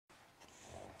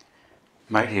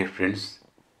My dear friends,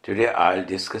 today I'll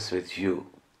discuss with you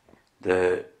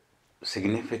the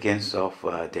significance of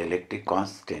the electric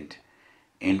constant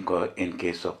in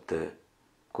case of the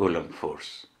Coulomb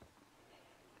force.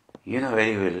 You know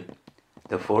very well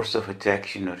the force of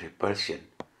attraction or repulsion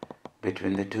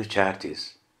between the two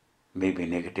charges may be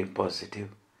negative positive,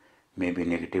 maybe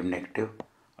negative negative,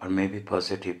 or maybe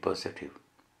positive positive.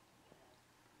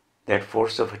 That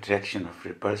force of attraction or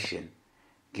repulsion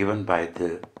given by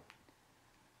the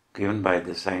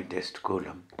scientist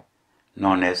Coulomb,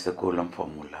 known as the Coulomb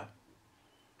formula,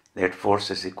 that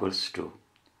force is equals to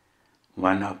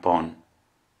 1 upon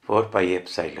 4 pi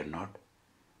epsilon naught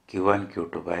Q1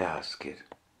 Q2 by R square.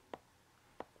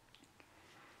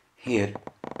 Here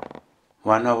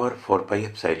 1 over 4 pi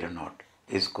epsilon naught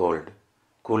is called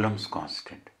Coulomb's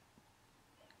constant,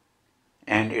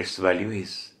 and its value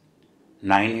is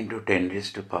 9 into 10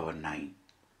 raised to power 9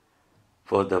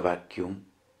 for the vacuum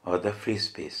or the free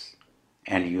space,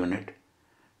 and unit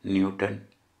Newton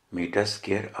meter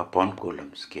square upon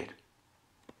Coulomb square.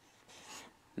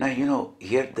 Now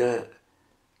here the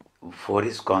 4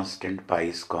 is constant, pi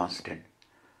is constant,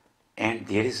 and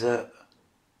there is a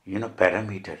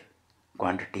parameter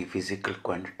quantity, physical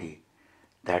quantity,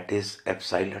 that is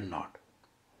epsilon naught,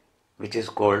 which is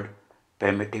called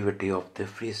permittivity of the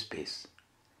free space.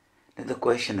 Now the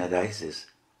question arises,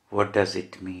 what does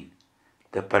it mean,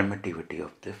 the permittivity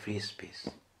of the free space?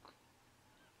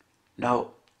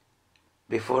 Now,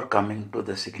 before coming to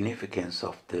the significance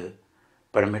of the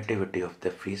permittivity of the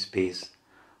free space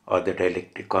or the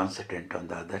dielectric constant on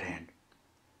the other hand,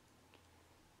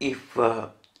 if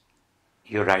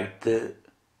you write the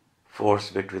force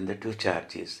between the two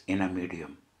charges in a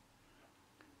medium,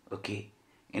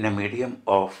 in a medium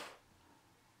of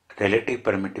relative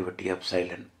permittivity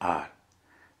epsilon r,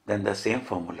 then the same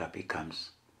formula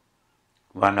becomes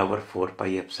 1 over 4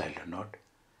 pi epsilon naught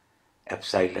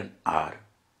epsilon r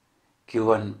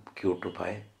Q1 Q2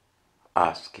 by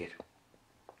R square.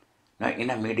 Now in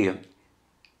a medium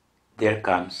there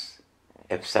comes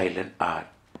epsilon r,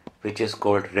 which is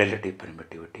called relative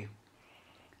permittivity,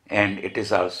 and it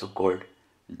is also called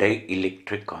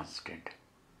dielectric constant.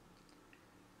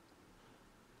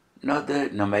 Now the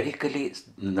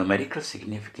numerical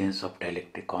significance of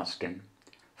dielectric constant,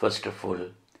 first of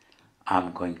all, I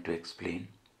am going to explain.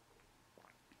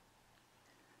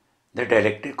 The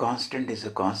dielectric constant is a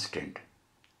constant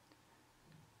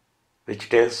which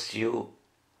tells you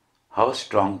how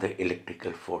strong the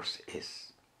electrical force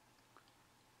is.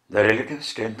 The relative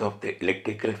strength of the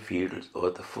electrical field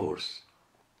or the force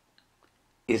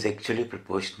is actually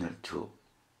proportional to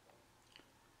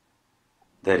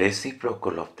the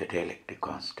reciprocal of the dielectric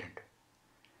constant.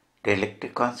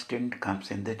 Dielectric constant comes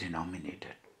in the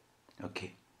denominator,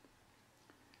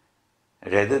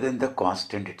 rather than the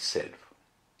constant itself,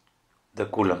 the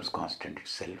Coulomb's constant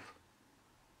itself.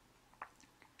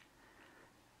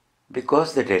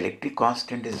 Because the dielectric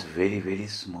constant is very, very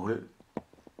small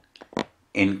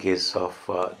in case of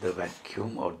the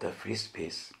vacuum or the free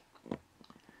space,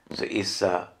 so its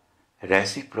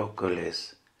reciprocal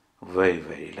is very,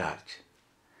 very large.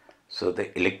 So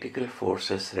the electrical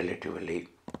force is relatively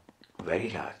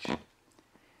very large.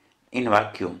 In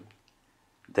vacuum,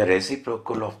 the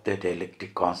reciprocal of the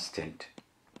dielectric constant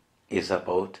is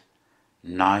about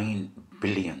 9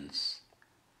 billions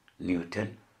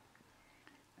Newton,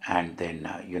 and then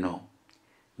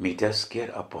meter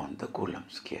square upon the Coulomb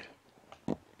square.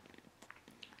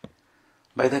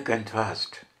 By the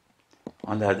contrast,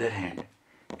 on the other hand,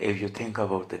 if you think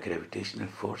about the gravitational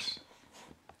force,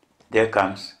 there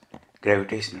comes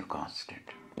gravitational constant,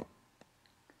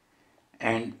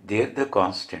 and there the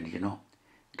constant,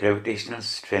 gravitational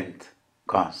strength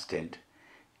constant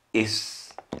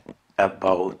is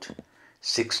about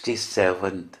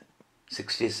 67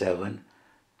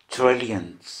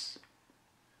 trillionths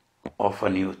of a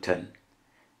Newton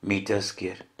meter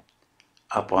square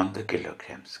upon the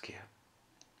kilogram square.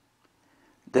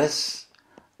 Thus,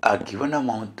 a given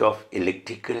amount of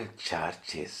electrical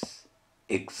charges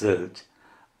exerts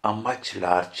a much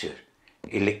larger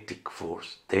electric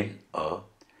force than a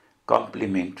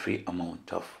complementary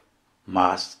amount of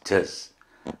mass does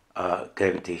a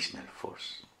gravitational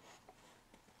force.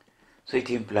 So it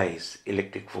implies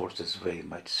electric force is very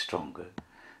much stronger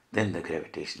than the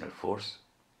gravitational force.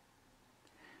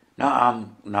 Now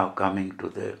I'm coming to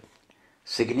the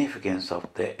significance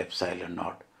of the epsilon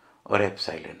naught or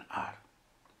epsilon r.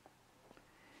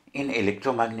 In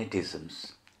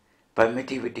electromagnetisms,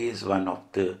 permittivity is one of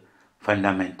the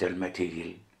fundamental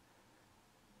material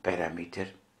parameter.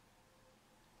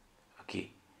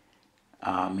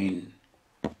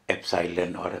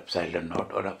 epsilon or epsilon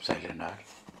naught or epsilon r.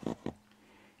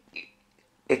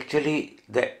 Actually,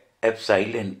 the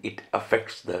epsilon, it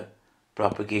affects the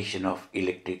propagation of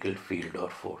electrical field or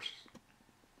force.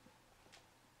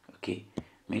 Okay,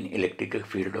 mean electrical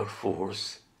field or force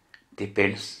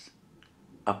depends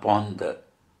upon the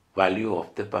value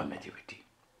of the permittivity.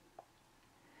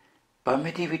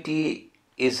 Permittivity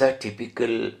is a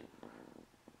typical,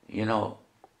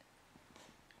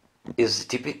 is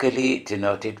typically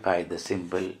denoted by the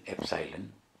symbol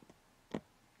epsilon.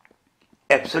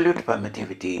 Absolute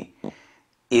permittivity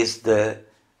is the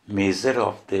measure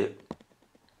of the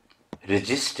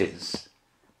resistance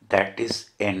that is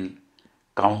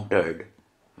encountered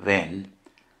when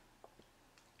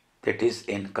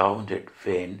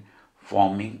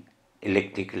forming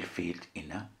electrical field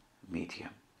in a medium.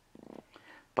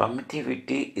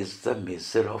 Permittivity is the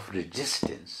measure of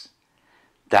resistance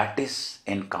that is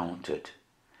encountered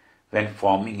when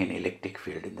forming an electric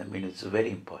field in the medium. It's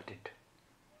very important.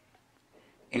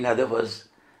 In other words,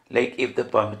 like if the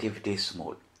permittivity is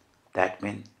small, that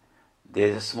means there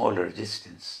is a small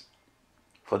resistance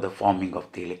for the forming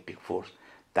of the electric force.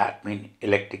 That means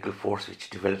electrical force which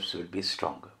develops will be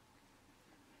stronger.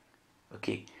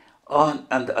 Okay. In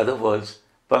other words,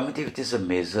 permittivity is a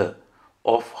measure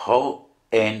of how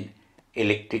an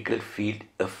electrical field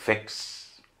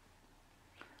affects,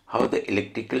 how the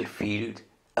electrical field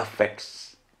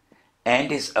affects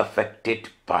and is affected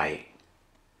by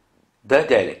the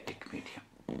dielectric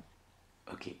medium.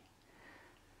 Okay.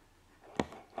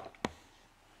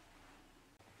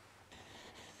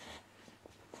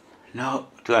 Now,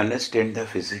 to understand the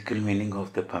physical meaning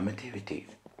of the permittivity,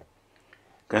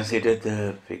 consider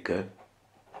the figure.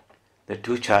 The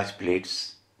two charge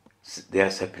plates, they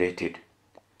are separated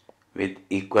with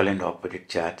equal and opposite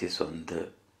charges on the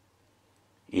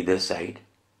either side.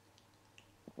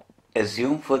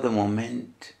 Assume for the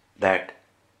moment that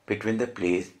between the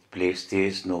plates there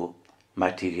is no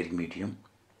material medium,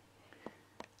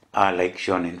 like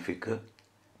shown in figure.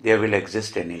 There will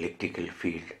exist an electrical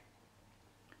field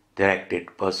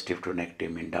directed positive to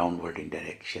negative in downward in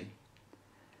direction.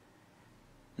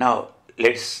 Now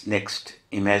let's next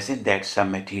imagine that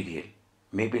some material,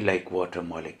 maybe like water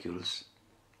molecules.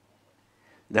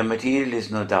 The material is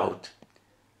no doubt,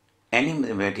 any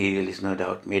material is no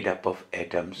doubt made up of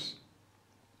atoms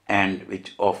and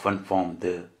which often form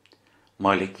the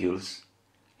molecules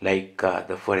like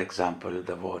for example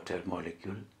the water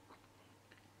molecule.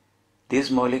 These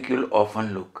molecules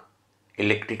often look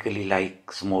electrically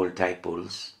like small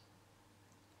dipoles.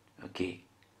 Okay,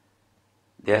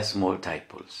 they are small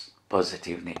dipoles,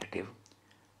 positive, negative.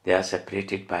 They are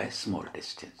separated by a small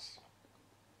distance.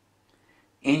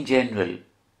 In general,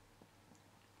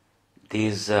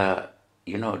 these, they are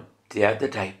the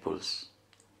dipoles,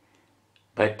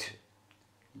 but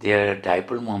their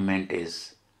dipole moment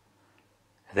is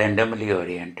randomly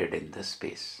oriented in the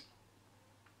space.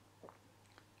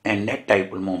 And net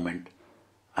dipole moment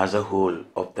as a whole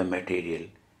of the material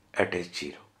at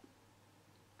H0.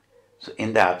 So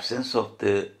in the absence of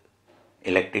the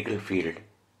electrical field,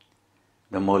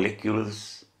 the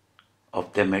molecules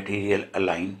of the material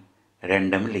align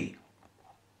randomly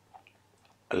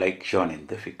like shown in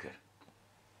the figure.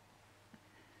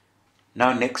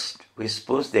 Now next, we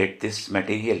suppose that this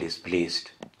material is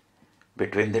placed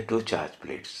between the two charge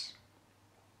plates.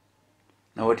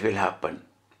 Now what will happen?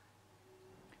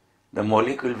 The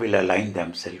molecule will align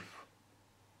themselves.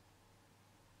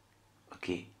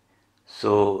 Okay,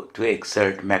 so to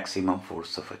exert maximum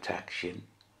force of attraction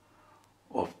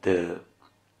of the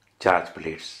charge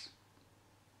plates.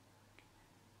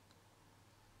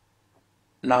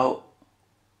 Now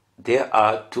there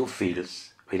are two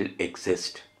fields will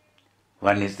exist.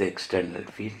 One is the external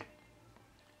field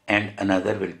and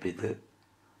another will be the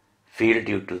field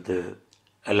due to the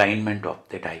alignment of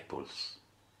the dipoles.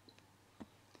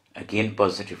 Again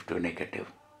positive to negative.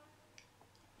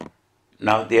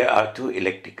 Now there are two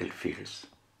electrical fields.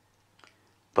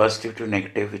 Positive to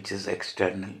negative, which is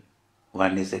external.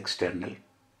 One is external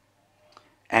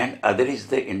and other is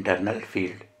the internal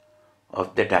field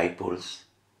of the dipoles,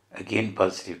 again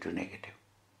positive to negative.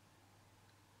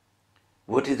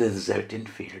 What is the resultant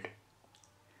field?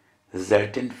 The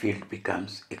resultant field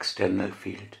becomes external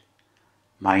field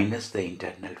minus the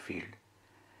internal field,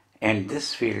 and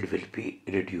this field will be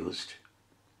reduced.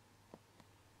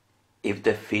 If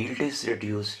the field is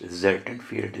reduced, resultant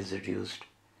field is reduced,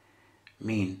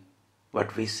 mean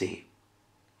what we say.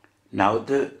 Now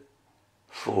the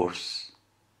force,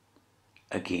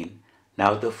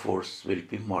 now the force will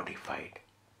be modified.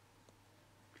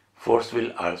 Force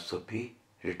will also be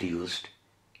reduced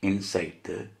inside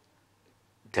the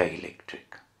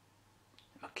dielectric.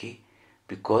 Okay,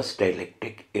 because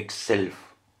dielectric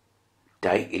itself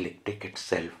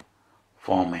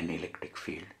form an electric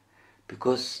field.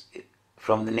 Because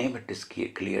from the name it is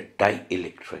clear,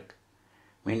 dielectric,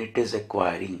 means it is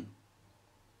acquiring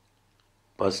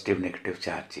positive negative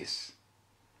charges.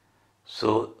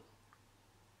 So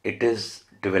it is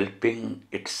developing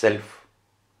itself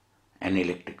an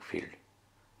electric field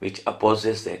which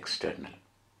opposes the external.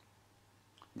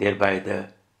 Thereby the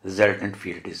resultant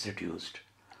field is reduced,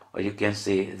 or you can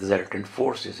say resultant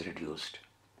force is reduced.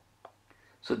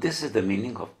 So this is the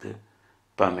meaning of the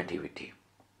permittivity.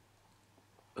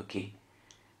 Okay.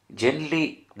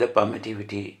 Generally the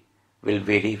permittivity will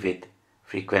vary with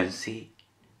frequency,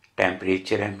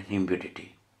 temperature and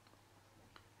humidity.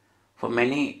 For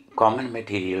many common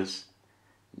materials,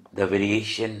 the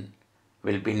variation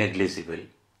will be negligible.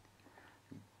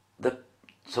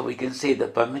 So we can say the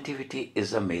permittivity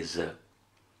is a measure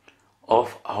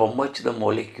of how much the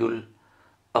molecule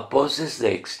opposes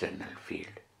the external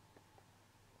field.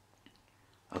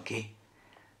 Okay,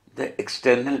 the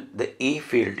E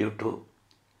field due to,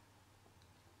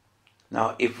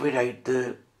 now if we write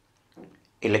the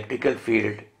electrical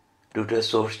field due to a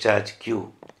source charge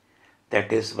Q,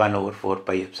 that is 1 over 4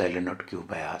 pi epsilon naught Q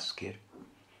by R square.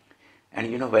 And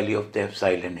you know value of the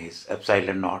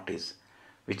epsilon naught is,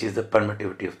 which is the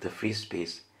permittivity of the free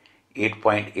space,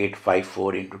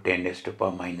 8.854 into 10 raised to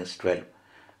power minus 12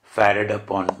 farad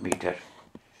upon meter.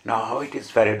 Now how it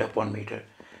is farad upon meter?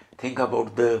 Think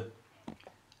about the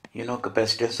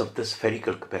capacitance of the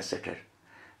spherical capacitor.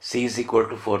 C is equal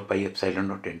to 4 pi epsilon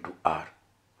naught into R.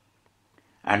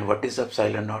 And what is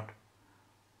epsilon naught?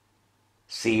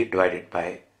 C divided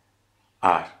by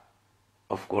R.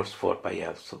 Of course 4 pi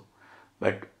also.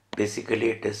 But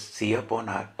basically it is C upon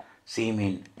R. C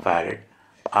mean farad,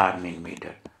 R mean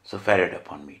meter. So farad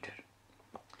upon meter.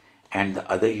 And the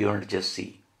other unit just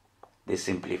C. This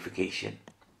simplification.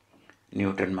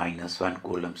 Newton minus 1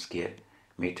 coulomb square,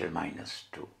 meter minus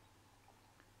 2.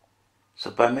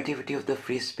 So permittivity of the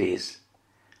free space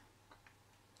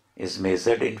is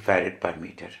measured in farad per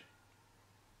meter.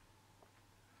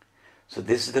 So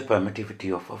this is the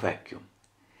permittivity of a vacuum.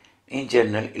 In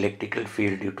general, electrical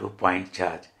field due to a point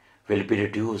charge will be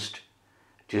reduced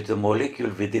due to the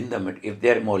molecule within the, if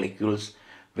there are molecules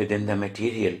within the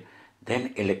material,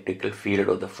 then electrical field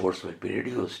or the force will be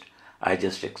reduced. I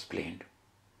just explained.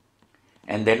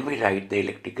 And then we write the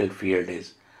electrical field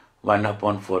is 1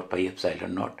 upon 4 pi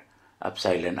epsilon naught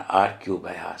epsilon R Q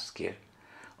by R square,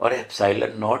 or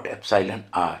epsilon naught epsilon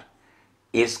R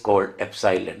is called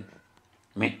epsilon,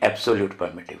 mean absolute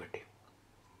permittivity.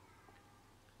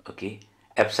 Okay,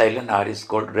 epsilon R is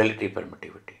called relative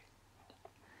permittivity.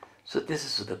 So this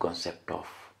is the concept of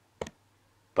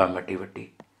permittivity.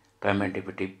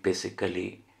 Permittivity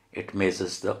basically it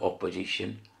measures the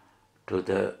opposition to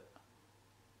the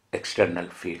external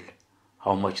field,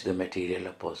 how much the material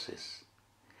opposes.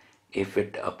 If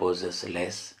it opposes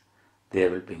less, there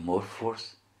will be more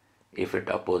force. If it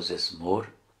opposes more,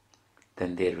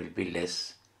 then there will be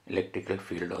less electrical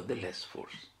field or the less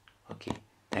force. Okay,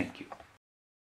 thank you.